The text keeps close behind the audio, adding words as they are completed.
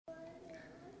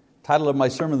Title of my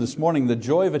sermon this morning, The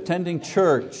Joy of Attending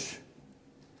Church.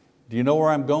 Do you know where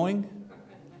I'm going?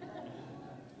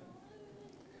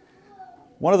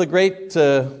 One of the great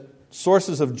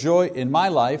sources of joy in my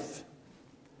life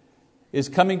is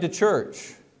coming to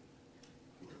church.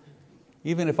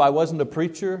 Even if I wasn't a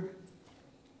preacher,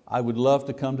 I would love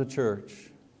to come to church.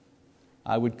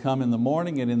 I would come in the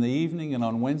morning and in the evening and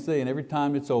on Wednesday and every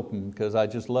time it's open because I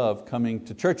just love coming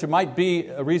to church. It might be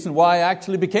a reason why I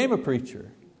actually became a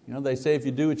preacher. You know, they say if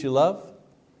you do what you love.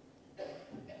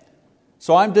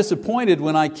 So I'm disappointed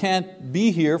when I can't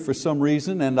be here for some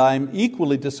reason, and I'm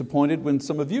equally disappointed when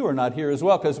some of you are not here as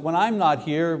well, because when I'm not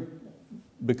here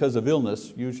because of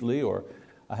illness usually, or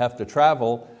I have to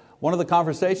travel, one of the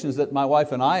conversations that my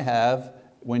wife and I have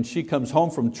when she comes home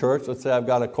from church, let's say I've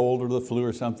got a cold or the flu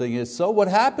or something, is, so what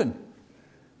happened?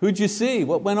 Who'd you see?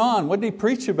 What went on? What did he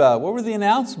preach about? What were the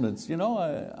announcements? You know,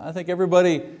 I think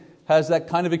everybody has that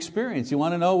kind of experience. You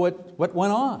want to know what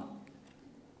went on.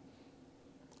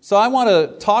 So I want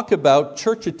to talk about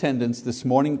church attendance this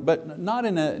morning, but not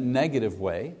in a negative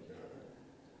way.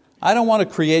 I don't want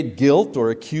to create guilt or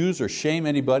accuse or shame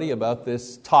anybody about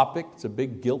this topic. It's a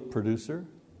big guilt producer.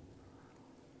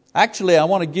 Actually, I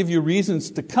want to give you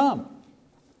reasons to come.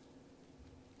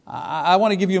 I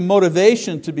want to give you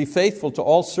motivation to be faithful to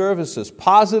all services,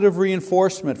 positive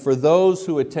reinforcement for those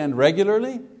who attend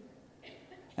regularly,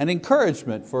 and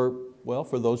encouragement for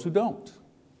those who don't.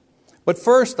 But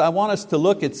first, I want us to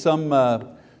look at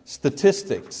some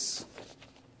statistics.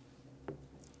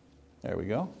 There we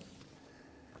go.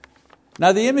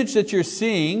 Now, the image that you're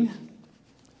seeing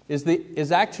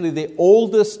is actually the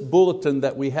oldest bulletin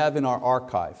that we have in our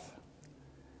archive.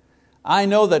 I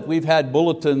know that we've had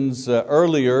bulletins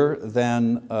earlier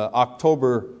than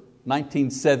October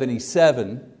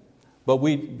 1977, but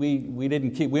we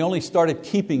didn't keep. We only started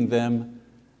keeping them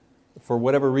for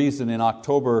whatever reason in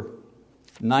October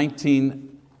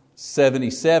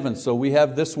 1977. So we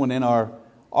have this one in our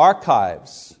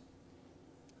archives.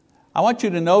 I want you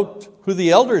to note who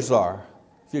the elders are.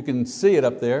 If you can see it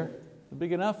up there,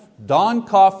 big enough. Don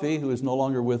Coffey, who is no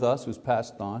longer with us, who's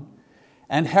passed on,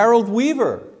 and Harold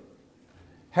Weaver.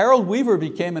 Harold Weaver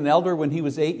became an elder when he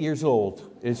was 8 years old.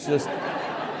 It's just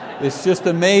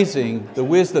amazing the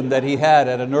wisdom that he had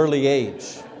at an early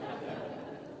age.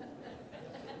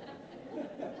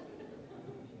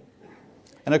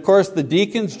 And of course the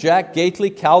deacons, Jack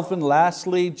Gately, Calvin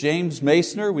Lastly, James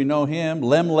Masoner, we know him,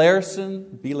 Lem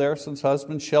Larson, B. Larson's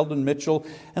husband, Sheldon Mitchell.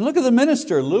 And look at the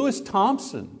minister, Lewis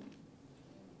Thompson.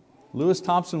 Lewis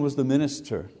Thompson was the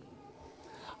minister.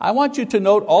 I want you to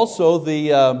note also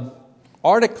the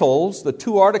articles, the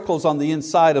two articles on the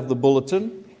inside of the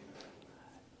bulletin.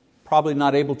 Probably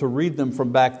not able to read them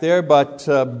from back there, but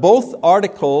both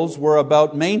articles were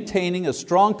about maintaining a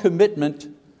strong commitment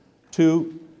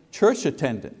to church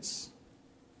attendance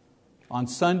on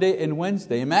Sunday and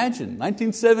Wednesday. Imagine,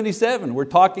 1977, we're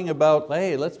talking about,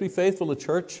 hey, let's be faithful to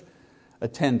church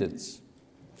attendance.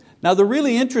 Now the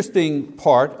really interesting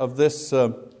part of this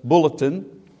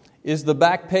bulletin is the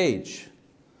back page.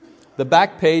 The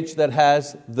back page that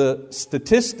has the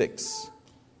statistics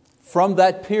from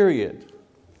that period.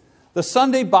 The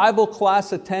Sunday Bible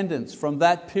class attendance from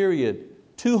that period,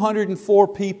 204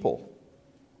 people.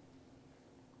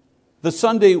 The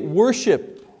Sunday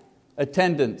worship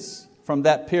attendance from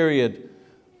that period,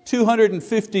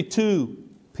 252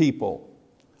 people.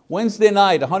 Wednesday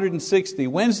night, 160.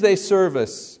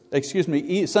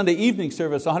 Sunday evening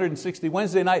service, 160.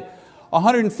 Wednesday night,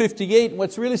 158.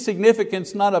 What's really significant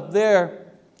is not up there,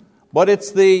 but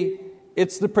it's the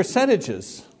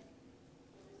percentages.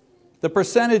 The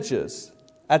percentages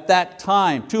at that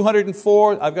time,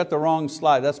 204. I've got the wrong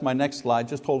slide. That's my next slide.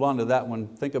 Just hold on to that one.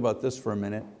 Think about this for a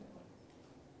minute.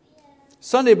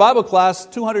 Sunday Bible class,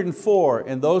 204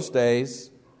 in those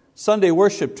days. Sunday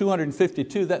worship,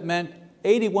 252. That meant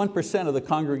 81% of the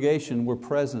congregation were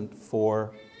present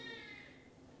for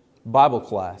Bible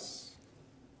class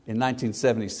in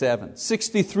 1977.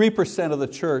 63% of the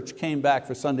church came back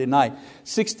for Sunday night.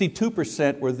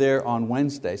 62% were there on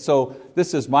Wednesday. So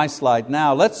this is my slide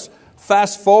now. Let's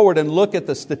fast forward and look at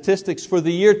the statistics for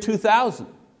the year 2000.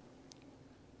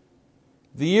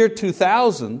 The year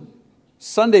 2000,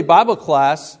 Sunday Bible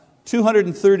class,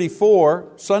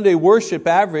 234. Sunday worship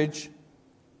average,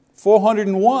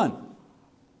 401.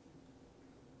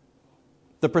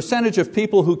 The percentage of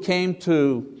people who came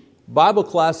to Bible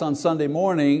class on Sunday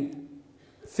morning,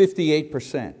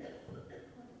 58%.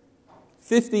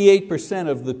 58%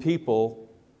 of the people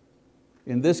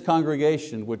in this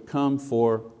congregation would come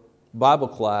for Bible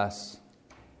class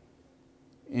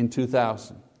in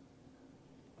 2000.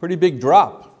 Pretty big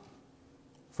drop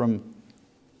from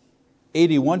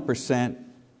 81%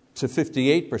 to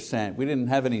 58%. We didn't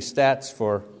have any stats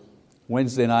for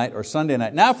Wednesday night or Sunday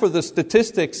night. Now for the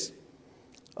statistics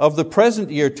of the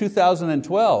present year,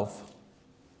 2012.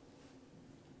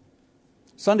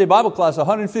 Sunday Bible class,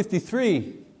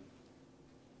 153.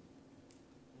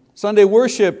 Sunday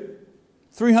worship,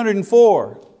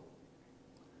 304.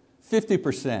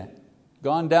 50%.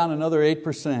 Gone down another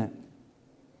 8%.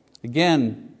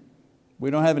 Again,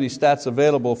 we don't have any stats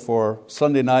available for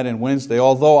Sunday night and Wednesday,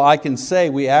 although I can say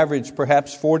we average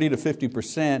perhaps 40 to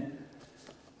 50%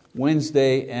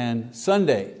 Wednesday and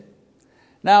Sunday.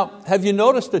 Now, have you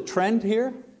noticed a trend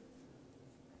here?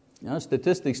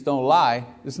 Statistics don't lie.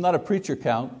 This is not a preacher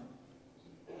count.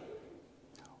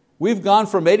 We've gone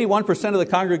from 81% of the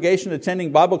congregation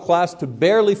attending Bible class to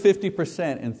barely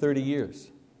 50% in 30 years.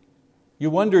 You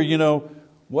wonder,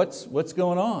 what's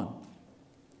going on?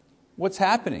 What's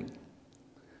happening?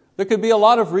 There could be a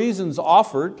lot of reasons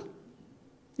offered.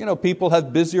 People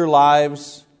have busier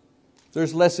lives.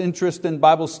 There's less interest in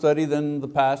Bible study than the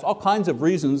past. All kinds of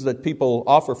reasons that people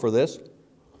offer for this.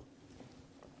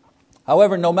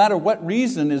 However, no matter what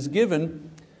reason is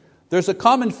given, there's a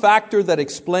common factor that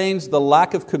explains the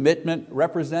lack of commitment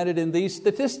represented in these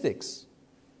statistics.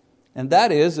 And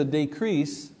that is a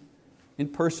decrease in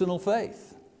personal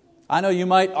faith. I know you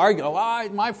might argue,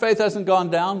 my faith hasn't gone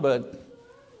down, but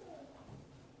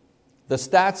the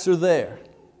stats are there.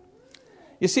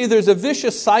 You see, there's a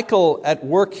vicious cycle at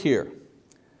work here.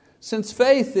 Since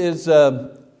faith is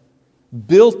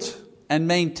built and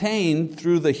maintained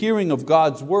through the hearing of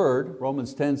God's Word,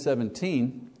 Romans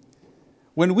 10:17,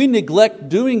 when we neglect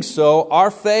doing so,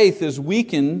 our faith is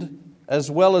weakened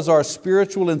as well as our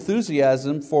spiritual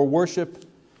enthusiasm for worship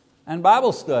and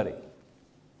Bible study.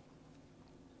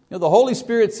 The Holy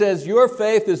Spirit says your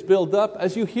faith is built up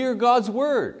as you hear God's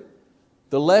Word.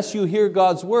 The less you hear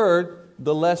God's Word,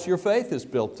 the less your faith is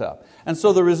built up. And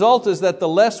so the result is that the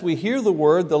less we hear the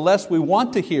Word, the less we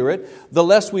want to hear it, the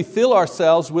less we fill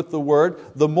ourselves with the Word,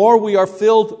 the more we are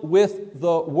filled with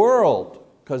the world,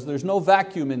 because there's no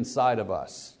vacuum inside of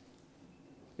us.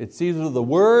 It's either the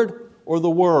Word or the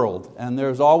world, and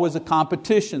there's always a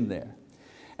competition there.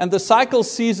 And the cycle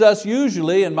sees us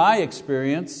usually, in my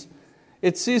experience,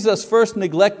 it sees us first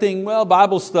neglecting,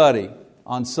 Bible study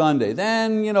on Sunday.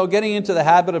 Then, getting into the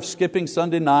habit of skipping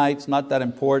Sunday nights, not that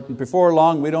important. Before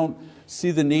long, we don't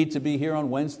see the need to be here on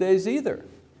Wednesdays either.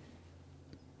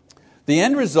 The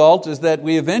end result is that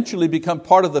we eventually become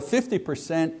part of the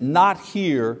 50% not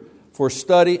here for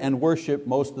study and worship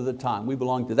most of the time. We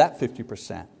belong to that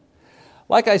 50%.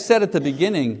 Like I said at the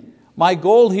beginning, my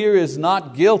goal here is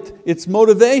not guilt, it's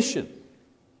motivation.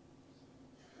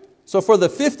 So for the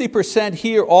 50%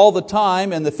 here all the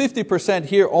time and the 50%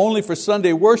 here only for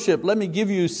Sunday worship, let me give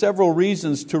you several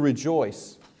reasons to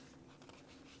rejoice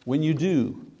when you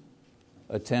do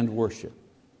attend worship.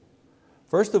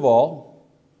 First of all,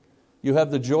 you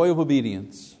have the joy of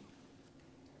obedience.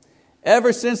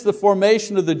 Ever since the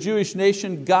formation of the Jewish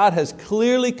nation, God has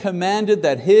clearly commanded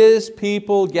that His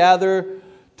people gather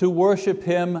to worship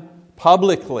Him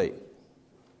publicly.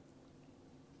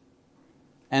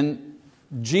 And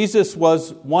Jesus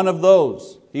was one of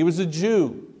those. He was a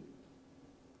Jew.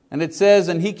 And it says,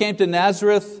 and He came to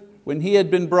Nazareth when He had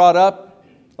been brought up,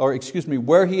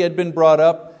 where He had been brought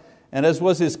up, and as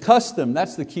was His custom,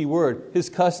 that's the key word, His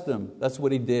custom, that's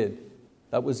what He did.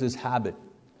 That was His habit.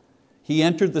 He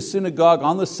entered the synagogue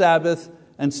on the Sabbath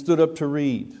and stood up to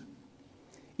read.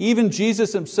 Even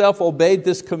Jesus Himself obeyed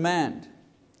this command.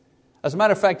 As a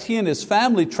matter of fact, He and His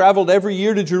family traveled every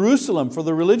year to Jerusalem for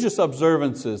the religious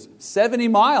observances, 70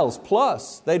 miles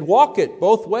plus. They'd walk it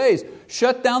both ways,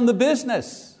 shut down the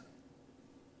business,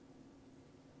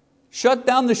 shut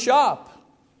down the shop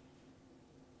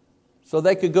so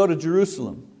they could go to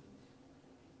Jerusalem.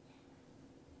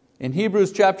 In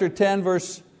Hebrews chapter 10,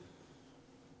 verse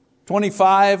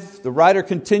 25, the writer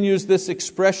continues this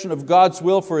expression of God's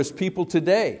will for His people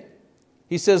today.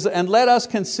 He says, and let us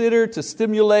consider to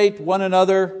stimulate one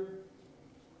another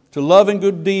to love and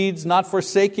good deeds, not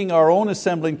forsaking our own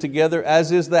assembling together,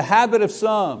 as is the habit of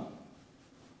some.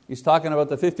 He's talking about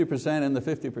the 50% and the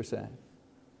 50%.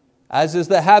 As is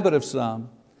the habit of some,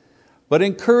 but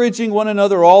encouraging one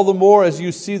another all the more as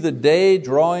you see the day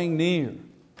drawing near.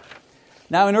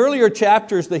 Now in earlier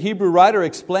chapters, the Hebrew writer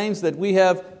explains that we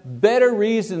have better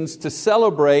reasons to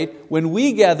celebrate when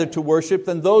we gather to worship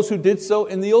than those who did so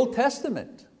in the Old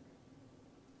Testament.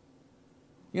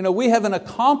 We have an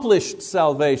accomplished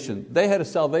salvation. They had a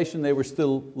salvation they were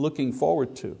still looking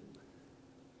forward to.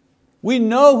 We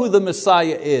know who the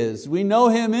Messiah is. We know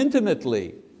Him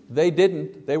intimately. They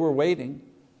didn't. They were waiting.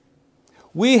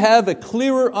 We have a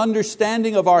clearer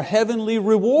understanding of our heavenly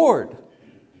reward,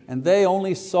 and they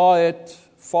only saw it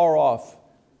far off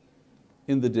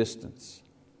in the distance.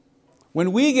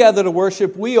 When we gather to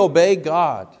worship, we obey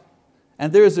God,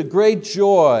 and there is a great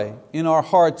joy in our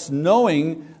hearts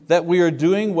knowing that we are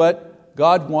doing what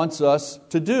God wants us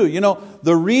to do. You know,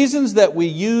 the reasons that we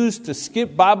use to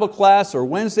skip Bible class or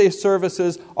Wednesday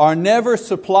services are never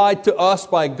supplied to us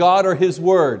by God or His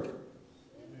Word.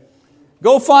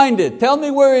 Go find it. Tell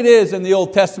me where it is in the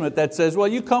Old Testament that says, well,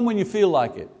 you come when you feel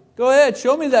like it. Go ahead,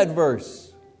 show me that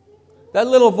verse. That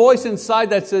little voice inside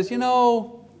that says, why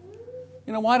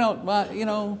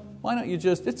don't you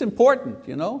just, it's important,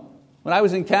 When I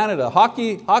was in Canada,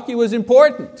 hockey was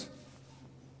important.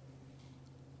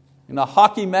 In a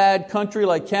hockey-mad country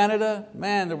like Canada,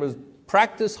 man, there was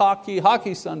practice hockey,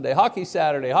 hockey Sunday, hockey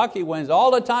Saturday, hockey Wednesday,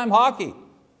 all the time hockey.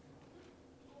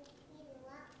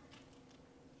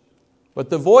 But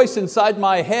the voice inside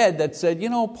my head that said,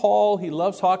 Paul, he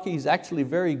loves hockey, he's actually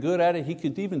very good at it, he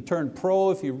could even turn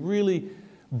pro if he really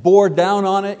bore down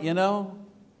on it,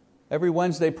 Every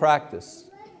Wednesday practice,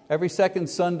 every second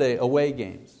Sunday away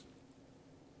games.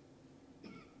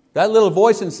 That little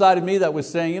voice inside of me that was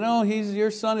saying,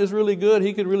 your son is really good,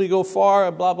 he could really go far,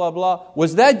 blah, blah, blah.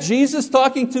 Was that Jesus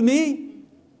talking to me?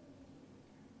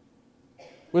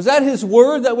 Was that His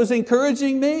word that was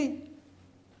encouraging me?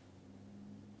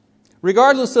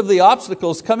 Regardless of the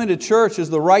obstacles, coming to church is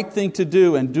the right thing to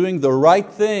do, and doing the right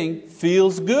thing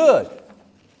feels good.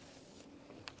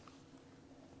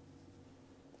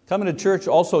 Coming to church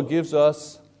also gives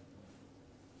us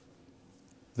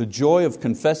the joy of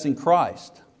confessing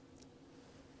Christ.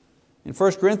 In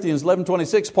 1 Corinthians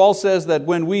 11:26, Paul says that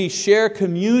when we share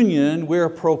communion, we're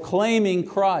proclaiming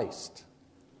Christ.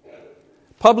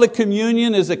 Public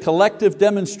communion is a collective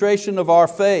demonstration of our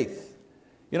faith.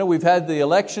 We've had the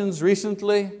elections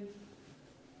recently.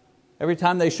 Every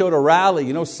time they showed a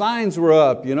rally, signs were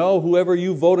up, whoever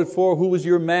you voted for, who was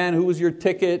your man, who was your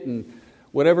ticket, and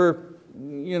whatever,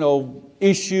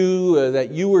 issue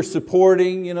that you were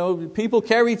supporting, people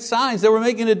carried signs. They were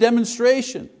making a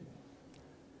demonstration.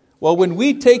 Well, when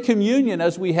we take communion,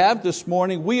 as we have this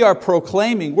morning, we are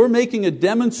proclaiming, we're making a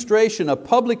demonstration, a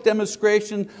public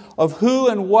demonstration of who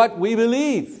and what we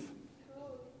believe.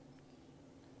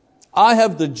 I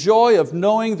have the joy of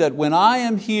knowing that when I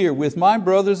am here with my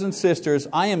brothers and sisters,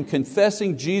 I am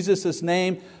confessing Jesus'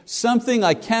 name, something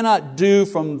I cannot do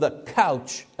from the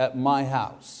couch at my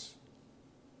house.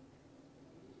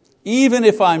 Even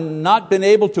if I'm not been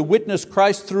able to witness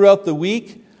Christ throughout the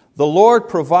week, the Lord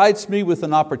provides me with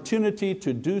an opportunity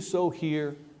to do so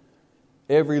here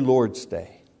every Lord's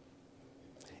Day.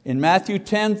 In Matthew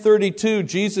 10:32,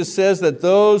 Jesus says that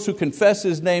those who confess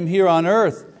His name here on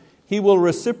earth, He will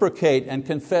reciprocate and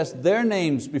confess their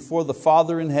names before the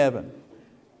Father in heaven.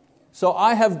 So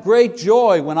I have great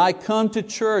joy when I come to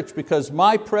church because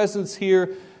my presence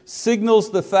here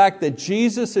signals the fact that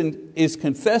Jesus is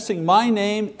confessing my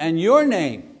name and your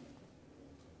name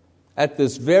at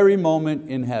this very moment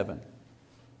in heaven.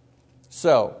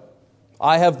 So,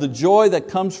 I have the joy that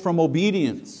comes from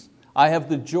obedience. I have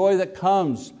the joy that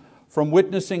comes from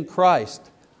witnessing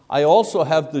Christ. I also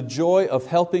have the joy of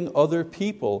helping other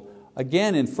people.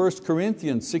 Again, in 1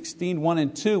 Corinthians 16:1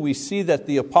 and 2, we see that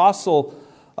the apostle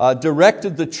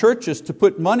directed the churches to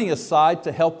put money aside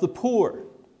to help the poor.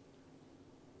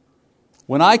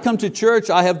 When I come to church,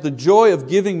 I have the joy of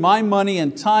giving my money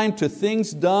and time to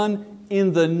things done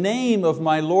in the name of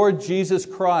my Lord Jesus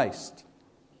Christ.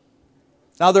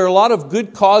 Now, there are a lot of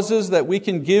good causes that we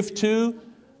can give to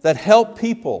that help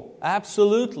people,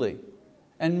 absolutely.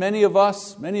 And many of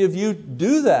you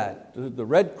do that. The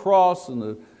Red Cross and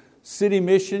the City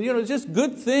Mission, just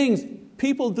good things,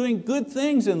 people doing good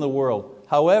things in the world.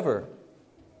 However,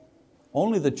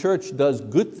 only the church does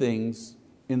good things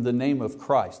in the name of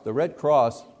Christ. The Red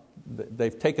Cross,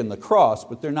 they've taken the cross,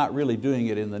 but they're not really doing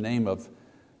it in the name of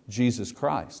Jesus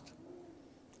Christ.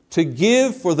 To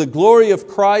give for the glory of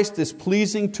Christ is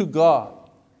pleasing to God.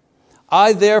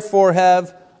 I therefore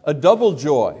have a double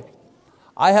joy.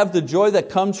 I have the joy that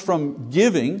comes from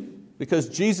giving, because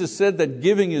Jesus said that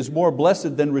giving is more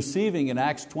blessed than receiving in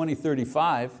Acts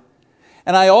 20:35.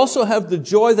 And I also have the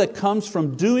joy that comes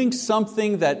from doing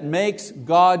something that makes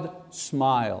God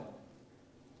smile.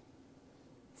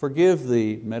 Forgive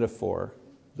the metaphor,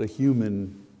 the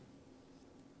human.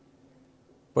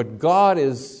 But God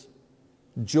is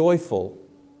joyful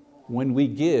when we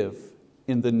give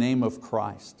in the name of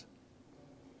Christ.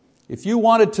 If you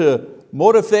wanted to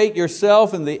motivate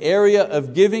yourself in the area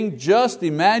of giving, just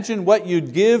imagine what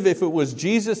you'd give if it was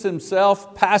Jesus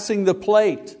Himself passing the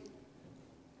plate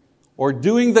or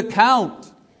doing the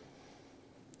count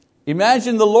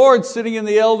Imagine the Lord sitting in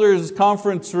the elders'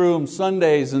 conference room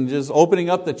Sundays and just opening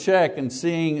up the check and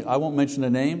seeing, I won't mention the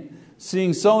name,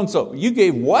 seeing so-and-so. You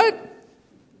gave what?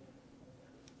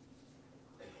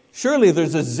 Surely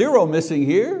there's a zero missing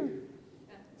here.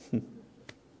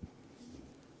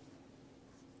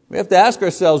 We have to ask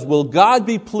ourselves, will God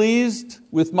be pleased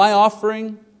with my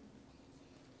offering?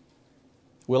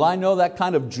 Will I know that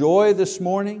kind of joy this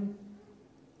morning?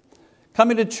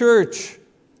 Coming to church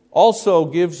also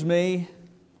gives me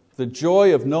the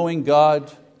joy of knowing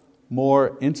God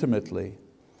more intimately.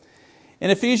 In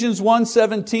Ephesians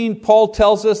 1:17, Paul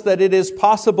tells us that it is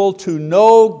possible to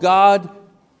know God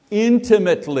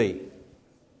intimately.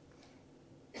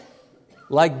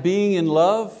 Like being in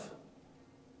love.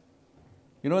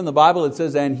 You know, in the Bible it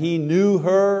says, and he knew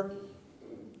her.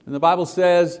 And the Bible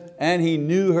says, and he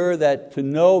knew her, that to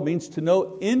know means to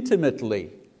know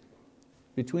intimately.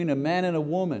 Between a man and a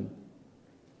woman.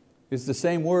 It's the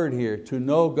same word here, to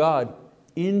know God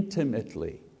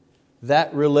intimately.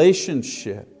 That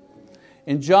relationship.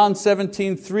 In John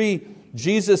 17:3,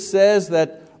 Jesus says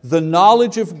that the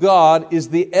knowledge of God is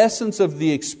the essence of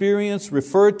the experience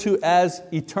referred to as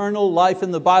eternal life in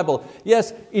the Bible.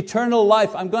 Yes, eternal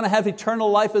life. I'm going to have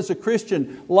eternal life as a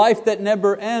Christian, life that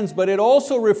never ends, but it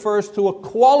also refers to a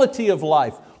quality of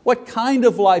life. What kind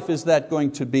of life is that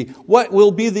going to be? What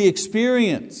will be the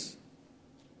experience?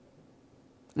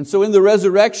 And so in the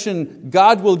resurrection,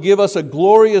 God will give us a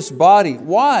glorious body.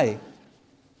 Why?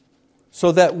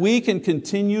 So that we can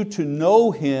continue to know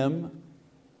Him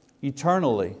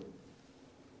eternally.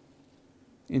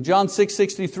 In John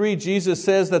 6:63, Jesus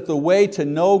says that the way to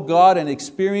know God and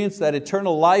experience that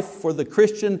eternal life for the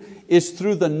Christian is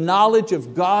through the knowledge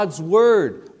of God's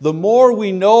Word. The more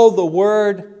we know the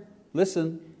Word,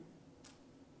 listen,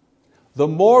 the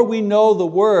more we know the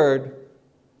Word,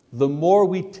 the more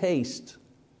we taste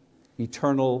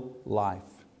eternal life.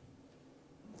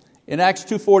 In Acts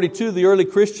 2:42, the early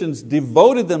Christians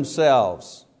devoted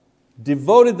themselves.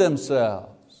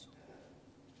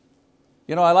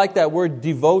 You know, I like that word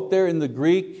devote there in the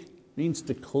Greek. It means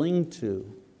to cling to.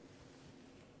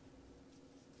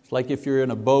 It's like if you're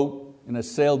in a boat, in a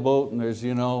sailboat, and there's,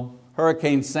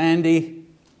 Hurricane Sandy.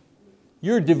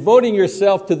 You're devoting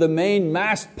yourself to the main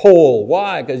mast pole.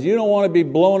 Why? Because you don't want to be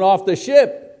blown off the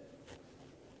ship.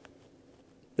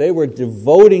 They were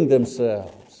devoting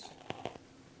themselves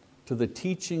to the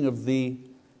teaching of the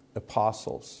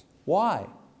apostles. Why?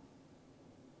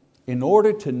 In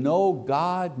order to know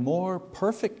God more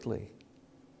perfectly.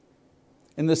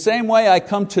 In the same way, I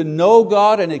come to know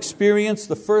God and experience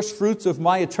the first fruits of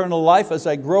my eternal life as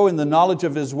I grow in the knowledge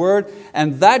of His Word,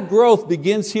 and that growth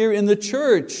begins here in the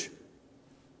church.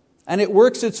 And it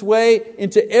works its way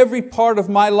into every part of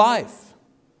my life.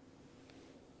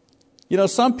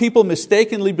 Some people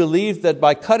mistakenly believe that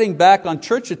by cutting back on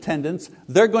church attendance,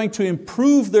 they're going to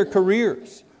improve their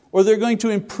careers, or they're going to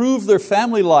improve their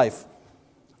family life,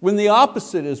 when the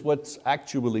opposite is what's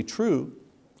actually true.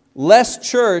 Less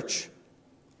church,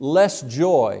 less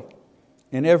joy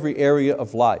in every area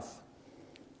of life.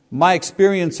 My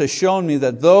experience has shown me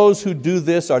that those who do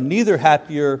this are neither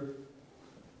happier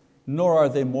nor are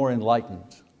they more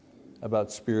enlightened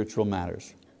about spiritual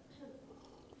matters.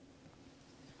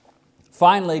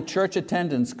 Finally, church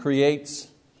attendance creates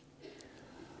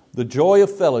the joy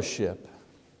of fellowship.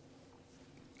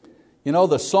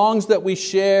 The songs that we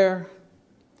share,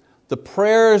 the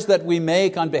prayers that we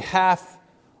make on behalf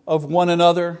of one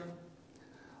another,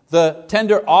 the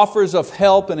tender offers of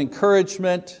help and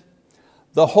encouragement,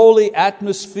 the holy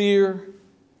atmosphere,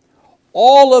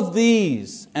 all of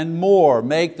these and more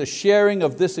make the sharing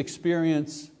of this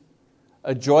experience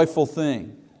a joyful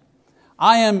thing.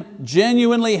 I am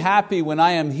genuinely happy when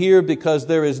I am here because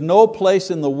there is no place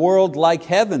in the world like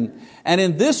heaven. And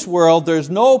in this world, there's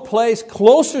no place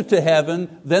closer to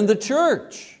heaven than the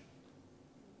church,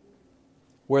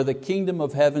 where the kingdom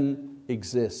of heaven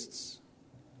exists.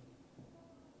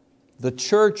 The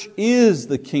church is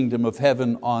the kingdom of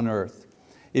heaven on earth.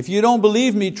 If you don't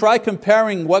believe me, try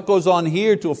comparing what goes on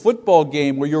here to a football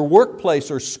game or your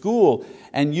workplace or school,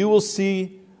 and you will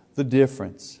see the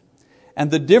difference. And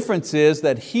the difference is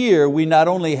that here we not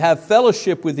only have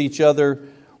fellowship with each other,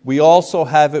 we also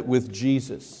have it with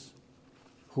Jesus,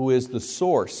 who is the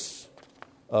source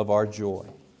of our joy.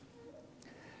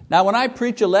 Now, when I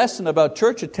preach a lesson about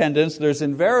church attendance, there's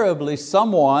invariably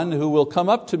someone who will come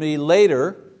up to me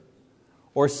later,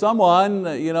 or someone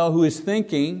who is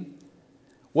thinking,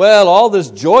 well, all this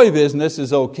joy business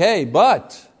is okay,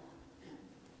 but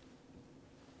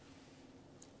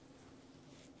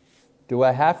do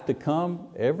I have to come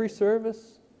every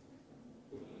service?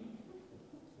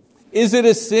 Is it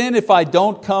a sin if I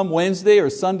don't come Wednesday or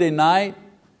Sunday night?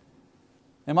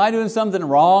 Am I doing something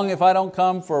wrong if I don't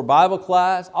come for a Bible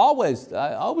class? I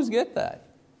always get that.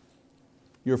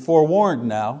 You're forewarned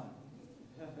now.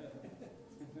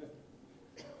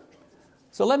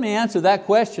 So let me answer that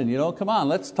question. Come on,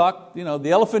 let's talk,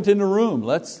 the elephant in the room.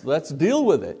 Let's deal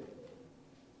with it.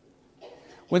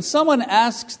 When someone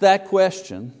asks that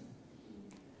question,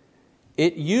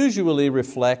 it usually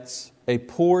reflects a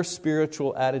poor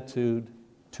spiritual attitude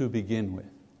to begin with.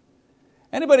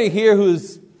 Anybody here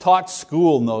who's taught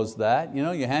school knows that. You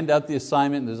hand out the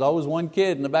assignment and there's always one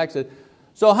kid in the back that says,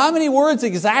 so how many words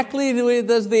exactly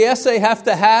does the essay have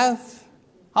to have?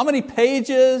 How many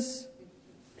pages?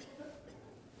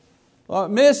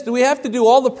 Miss, do we have to do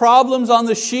all the problems on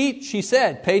the sheet? She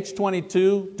said, page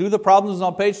 22, do the problems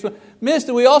on page 20. Miss,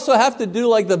 do we also have to do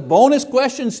like the bonus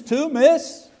questions too,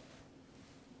 miss?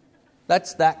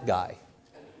 That's that guy.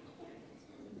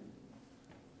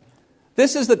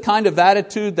 This is the kind of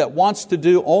attitude that wants to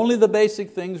do only the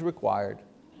basic things required.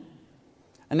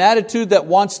 An attitude that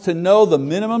wants to know the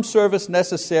minimum service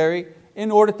necessary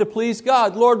in order to please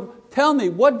God. Lord, tell me,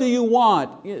 what do you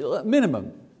want?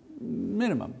 Minimum.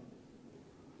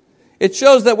 It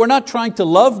shows that we're not trying to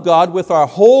love God with our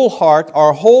whole heart,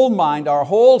 our whole mind, our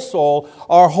whole soul,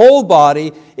 our whole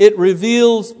body. It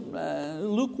reveals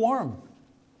lukewarm.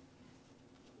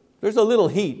 There's a little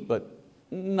heat, but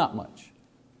not much.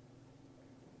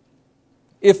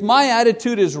 If my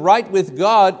attitude is right with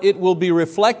God, it will be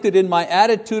reflected in my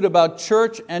attitude about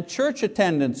church and church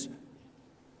attendance.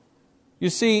 You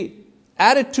see,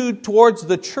 attitude towards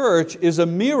the church is a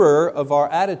mirror of our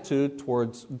attitude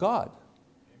towards God.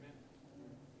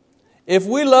 If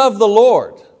we love the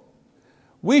Lord,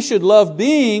 we should love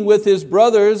being with His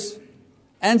brothers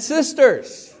and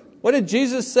sisters. What did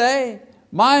Jesus say?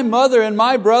 My mother and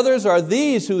my brothers are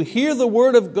these who hear the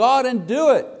word of God and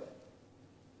do it.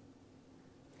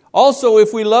 Also,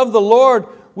 if we love the Lord,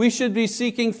 we should be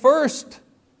seeking first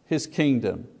His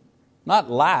kingdom,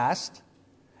 not last.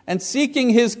 And seeking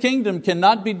His kingdom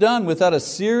cannot be done without a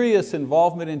serious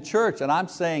involvement in church. And I'm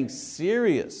saying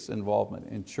serious involvement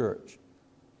in church.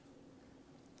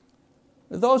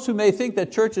 Those who may think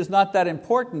that church is not that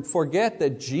important forget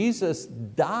that Jesus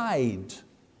died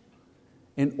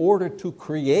in order to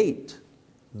create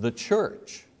the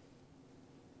church.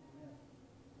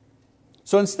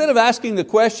 So instead of asking the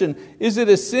question, is it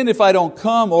a sin if I don't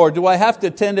come, or do I have to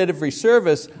attend at every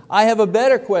service, I have a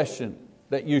better question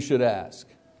that you should ask.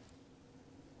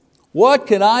 What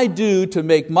can I do to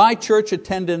make my church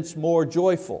attendance more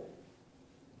joyful?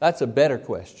 That's a better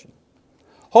question.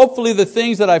 Hopefully the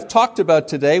things that I've talked about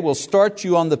today will start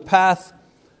you on the path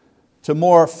to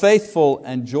more faithful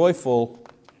and joyful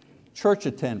church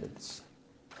attendance.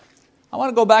 I want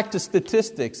to go back to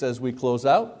statistics as we close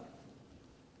out.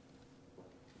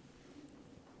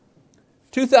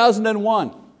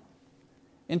 2001.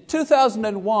 In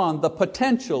 2001, the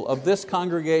potential of this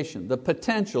congregation, the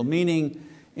potential meaning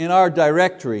in our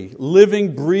directory,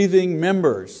 living, breathing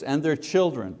members and their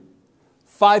children,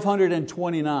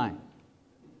 529.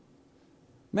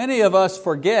 Many of us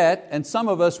forget, and some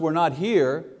of us were not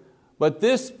here, but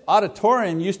this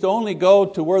auditorium used to only go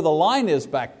to where the line is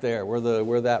back there,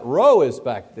 where that row is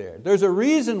back there. There's a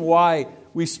reason why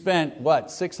we spent,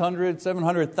 $600,000,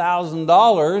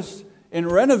 $700,000 in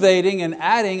renovating and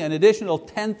adding an additional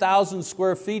 10,000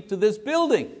 square feet to this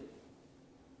building.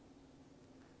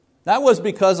 That was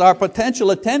because our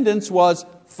potential attendance was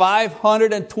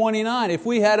 529. If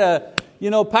we had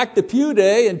packed the pew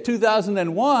day in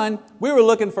 2001, we were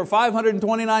looking for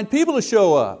 529 people to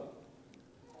show up.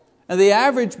 And the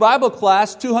average Bible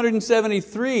class,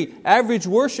 273. Average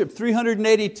worship,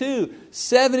 382.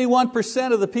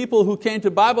 71% of the people who came to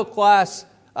Bible class,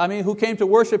 who came to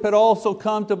worship had also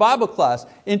come to Bible class.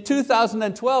 In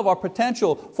 2012, our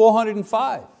potential,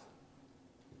 405.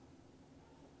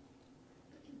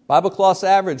 Bible class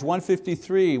average,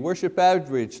 153. Worship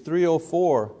average,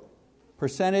 304.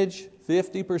 Percentage,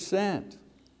 50%.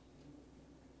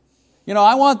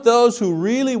 I want those who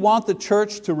really want the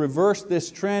church to reverse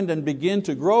this trend and begin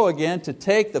to grow again to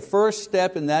take the first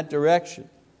step in that direction.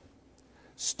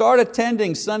 Start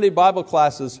attending Sunday Bible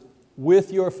classes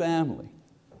with your family,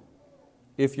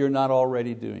 if you're not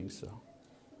already doing so.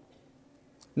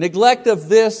 Neglect of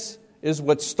this is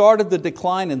what started the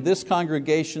decline in this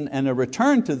congregation, and a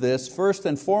return to this, first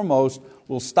and foremost,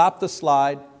 will stop the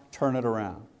slide, turn it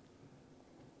around.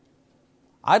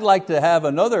 I'd like to have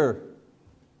another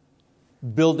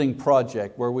building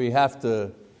project where we have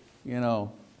to,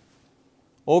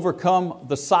 overcome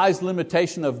the size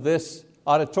limitation of this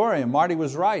auditorium. Marty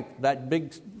was right. That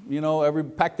big, every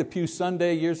Pack the Pew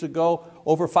Sunday years ago,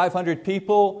 over 500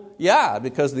 people. Yeah,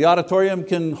 because the auditorium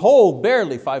can hold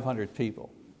barely 500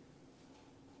 people.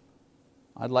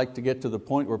 I'd like to get to the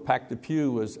point where Pack the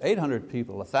Pew was 800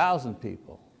 people, 1,000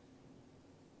 people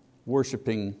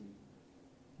worshiping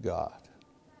God.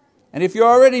 And if you're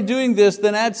already doing this,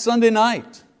 then add Sunday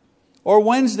night or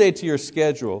Wednesday to your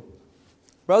schedule.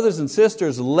 Brothers and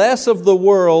sisters, less of the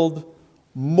world,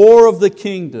 more of the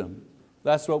kingdom.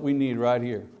 That's what we need right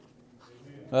here.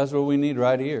 That's what we need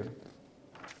right here.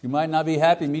 You might not be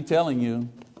happy me telling you,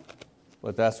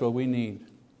 but that's what we need.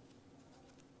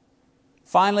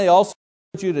 Finally, I also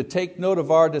want you to take note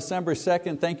of our December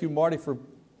 2nd. Thank you, Marty, for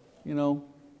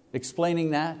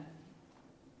explaining that.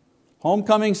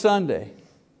 Homecoming Sunday.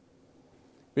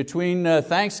 Between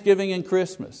Thanksgiving and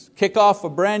Christmas. Kick off a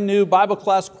brand new Bible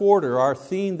class quarter. Our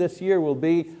theme this year will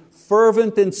be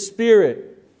fervent in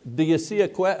spirit. Do you see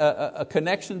a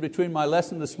connection between my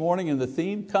lesson this morning and the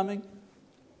theme coming?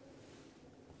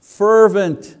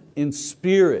 Fervent in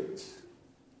spirit.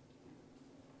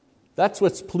 That's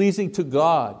what's pleasing to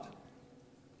God.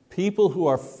 People who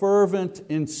are fervent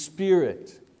in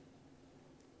spirit.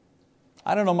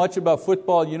 I don't know much about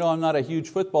football. I'm not a huge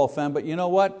football fan, but you know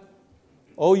what?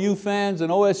 OU fans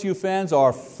and OSU fans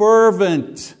are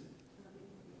fervent.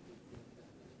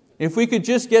 If we could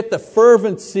just get the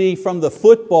fervency from the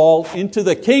football into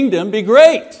the kingdom, it'd be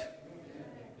great.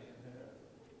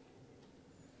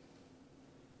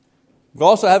 We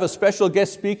also have a special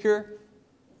guest speaker,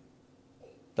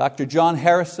 Dr. John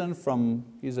Harrison.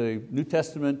 He's a New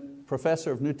Testament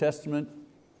professor of New Testament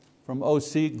from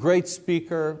OC. Great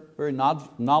speaker, very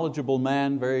knowledgeable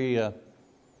man, very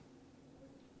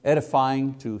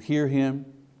edifying to hear him.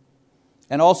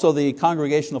 And also the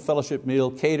congregational fellowship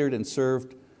meal catered and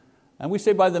served. And we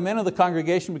say by the men of the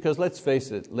congregation because let's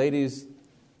face it, ladies,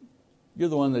 you're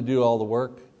the one that do all the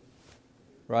work,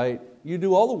 right? You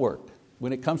do all the work.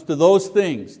 When it comes to those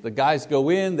things, the guys go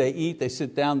in, they eat, they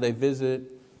sit down, they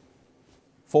visit,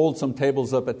 fold some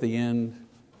tables up at the end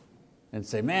and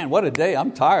say, man, what a day,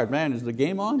 I'm tired, man, is the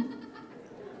game on? I'm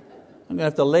going to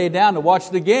have to lay down to watch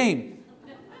the game.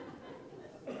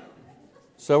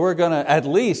 So we're going to, at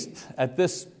least at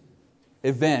this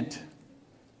event,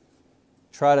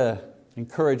 try to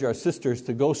encourage our sisters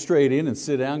to go straight in and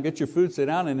sit down, get your food, sit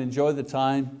down and enjoy the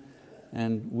time,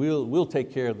 and we'll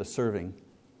take care of the serving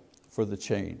for the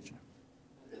change.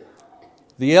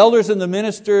 The elders and the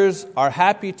ministers are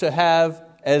happy to have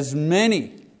as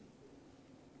many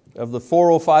of the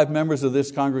 405 members of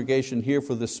this congregation here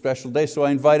for this special day. So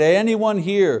I invite anyone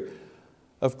here,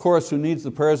 of course, who needs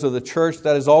the prayers of the church.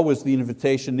 That is always the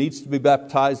invitation. Needs to be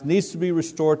baptized, needs to be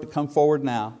restored, to come forward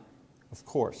now, of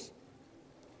course.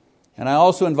 And I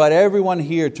also invite everyone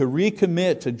here to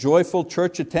recommit to joyful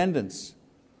church attendance.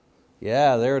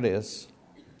 Yeah, there it is.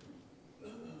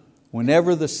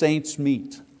 Whenever the saints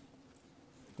meet,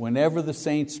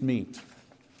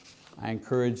 I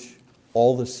encourage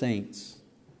all the saints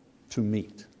to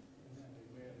meet.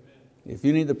 If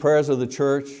you need the prayers of the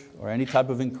church or any type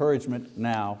of encouragement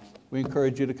now, we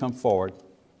encourage you to come forward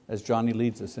as Johnny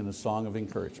leads us in a song of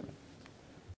encouragement.